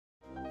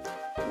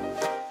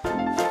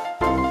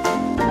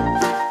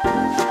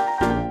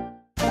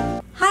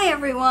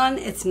everyone,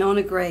 it's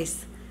Nona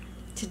Grace.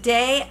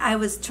 Today I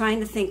was trying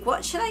to think,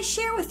 what should I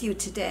share with you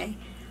today?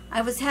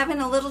 I was having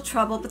a little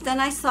trouble, but then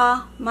I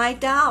saw my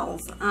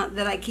dolls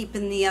that I keep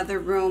in the other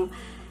room.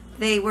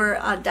 They were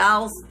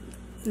dolls.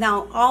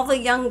 Now, all the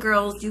young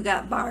girls, you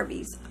got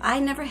Barbies.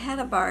 I never had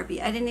a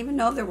Barbie. I didn't even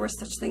know there were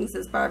such things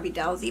as Barbie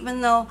dolls,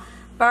 even though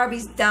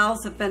Barbie's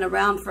dolls have been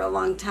around for a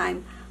long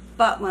time.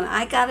 But when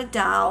I got a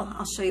doll,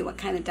 I'll show you what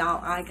kind of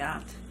doll I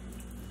got.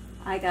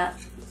 I got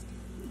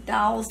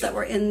dolls that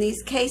were in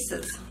these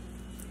cases,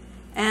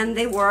 and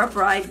they wore a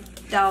bride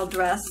doll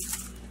dress.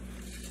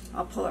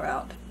 I'll pull her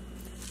out.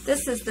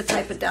 This is the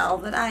type of doll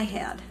that I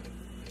had.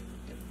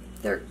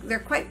 They're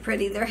quite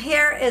pretty. Their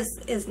hair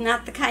is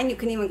not the kind you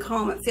can even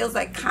comb. It feels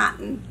like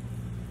cotton,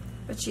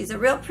 but she's a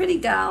real pretty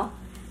doll,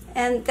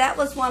 and that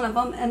was one of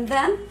them. And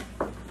then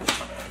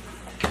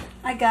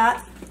I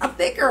got a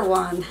bigger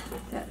one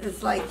that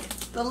is like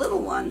the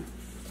little one.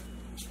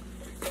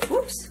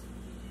 Whoops.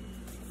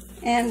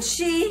 And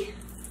she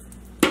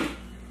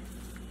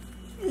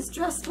is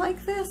dressed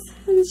like this.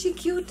 Isn't she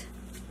cute?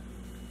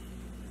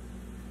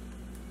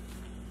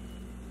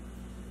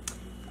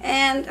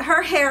 And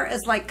her hair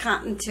is like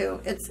cotton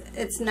too.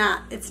 It's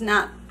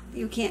not,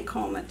 you can't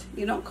comb it.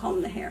 You don't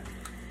comb the hair.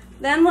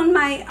 Then when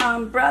my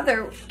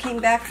brother came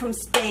back from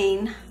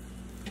Spain,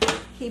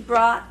 he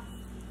brought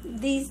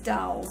these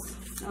dolls.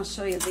 I'll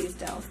show you these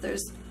dolls.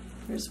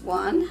 There's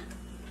one.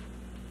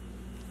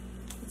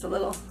 It's a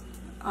little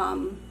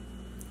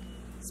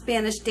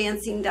Spanish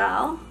dancing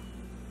doll.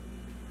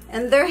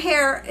 And their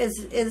hair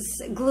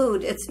is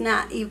glued. It's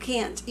not, you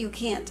can't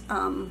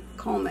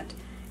comb it.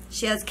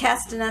 She has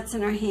castanets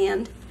in her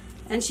hand,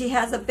 and she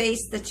has a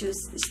base that you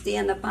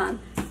stand up on.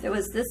 There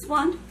was this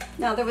one.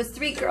 Now, there was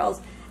 3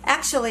 girls.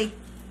 Actually,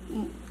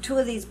 2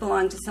 of these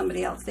belong to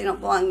somebody else. They don't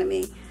belong to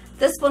me.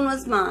 This one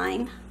was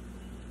mine.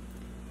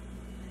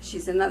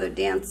 She's another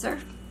dancer.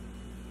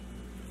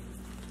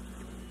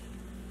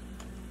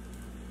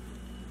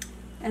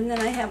 And then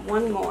I have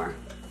one more.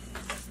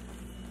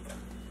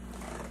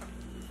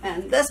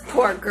 And this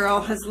poor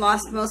girl has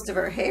lost most of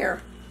her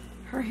hair.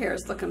 Her hair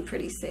is looking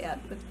pretty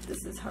sad, but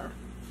this is her.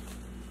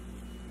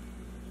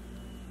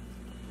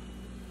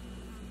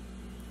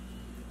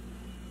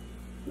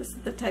 This is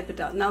the type of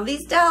doll. Now,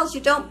 these dolls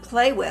you don't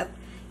play with.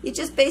 You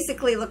just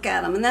basically look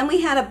at them. And then we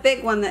had a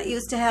big one that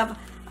used to have,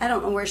 I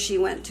don't know where she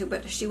went to,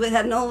 but she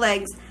had no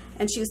legs,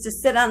 and she used to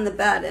sit on the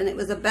bed, and it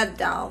was a bed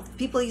doll.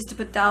 People used to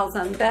put dolls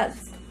on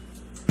beds.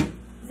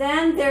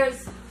 Then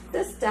there's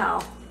this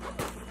doll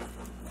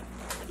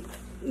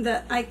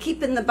that I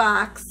keep in the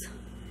box.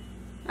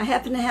 I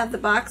happen to have the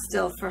box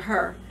still for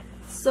her,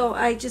 so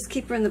I just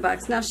keep her in the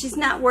box. Now, she's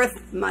not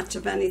worth much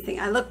of anything.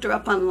 I looked her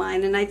up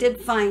online, and I did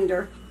find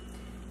her,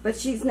 but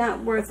she's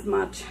not worth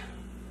much.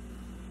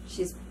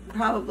 She's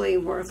probably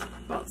worth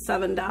about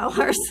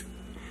 $7.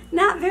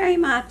 Not very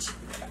much.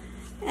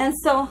 And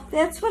so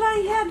that's what I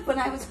had when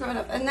I was growing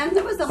up. And then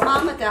there was a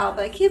mama doll,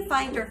 but I can't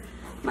find her.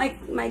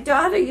 My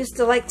daughter used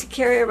to like to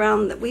carry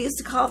around, we used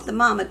to call it the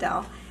mama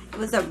doll. It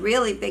was a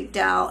really big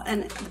doll,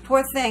 and the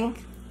poor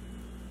thing,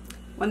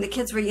 when the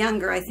kids were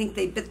younger, I think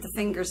they bit the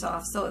fingers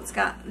off, so it's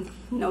got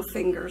no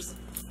fingers.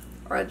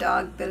 Or a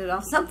dog bit it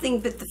off. Something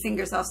bit the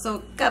fingers off, so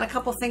it got a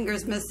couple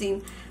fingers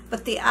missing,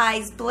 but the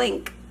eyes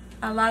blink.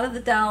 A lot of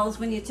the dolls,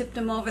 when you tipped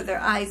them over,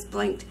 their eyes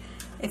blinked.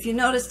 If you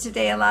notice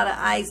today, a lot of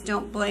eyes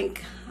don't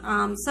blink.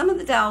 Some of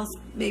the dolls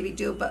maybe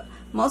do, but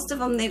most of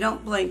them, they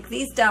don't blink.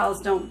 These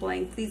dolls don't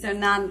blink. These are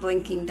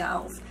non-blinking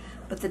dolls.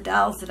 But the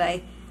dolls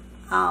that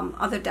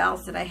other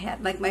dolls that I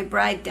had, like my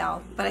bride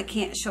doll, but I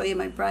can't show you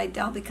my bride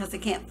doll because I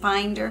can't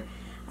find her.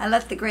 I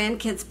let the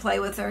grandkids play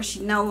with her. She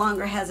no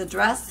longer has a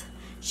dress.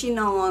 She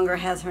no longer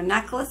has her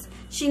necklace.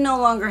 She no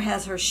longer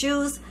has her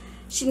shoes.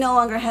 She no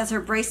longer has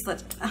her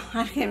bracelet.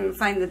 I can't even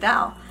find the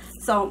doll.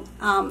 So,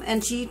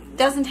 and she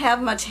doesn't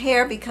have much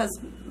hair because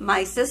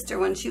my sister,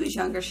 when she was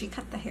younger, she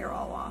cut the hair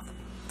all off.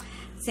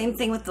 Same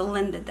thing with the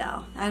Linda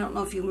doll. I don't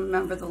know if you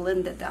remember the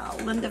Linda doll.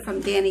 Linda from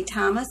Danny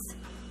Thomas.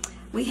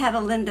 We had a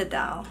Linda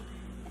doll.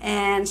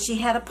 And she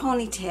had a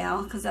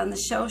ponytail, because on the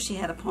show she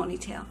had a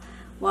ponytail.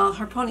 Well,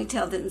 her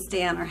ponytail didn't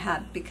stay on her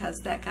head because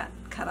that got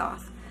cut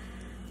off.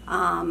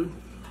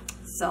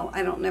 So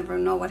I don't never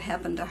know what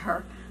happened to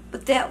her.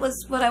 But that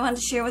was what I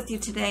wanted to share with you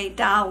today,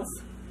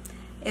 dolls.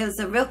 It was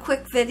a real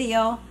quick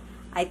video.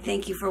 I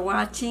thank you for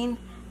watching,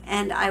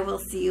 and I will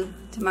see you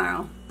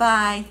tomorrow.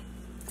 Bye.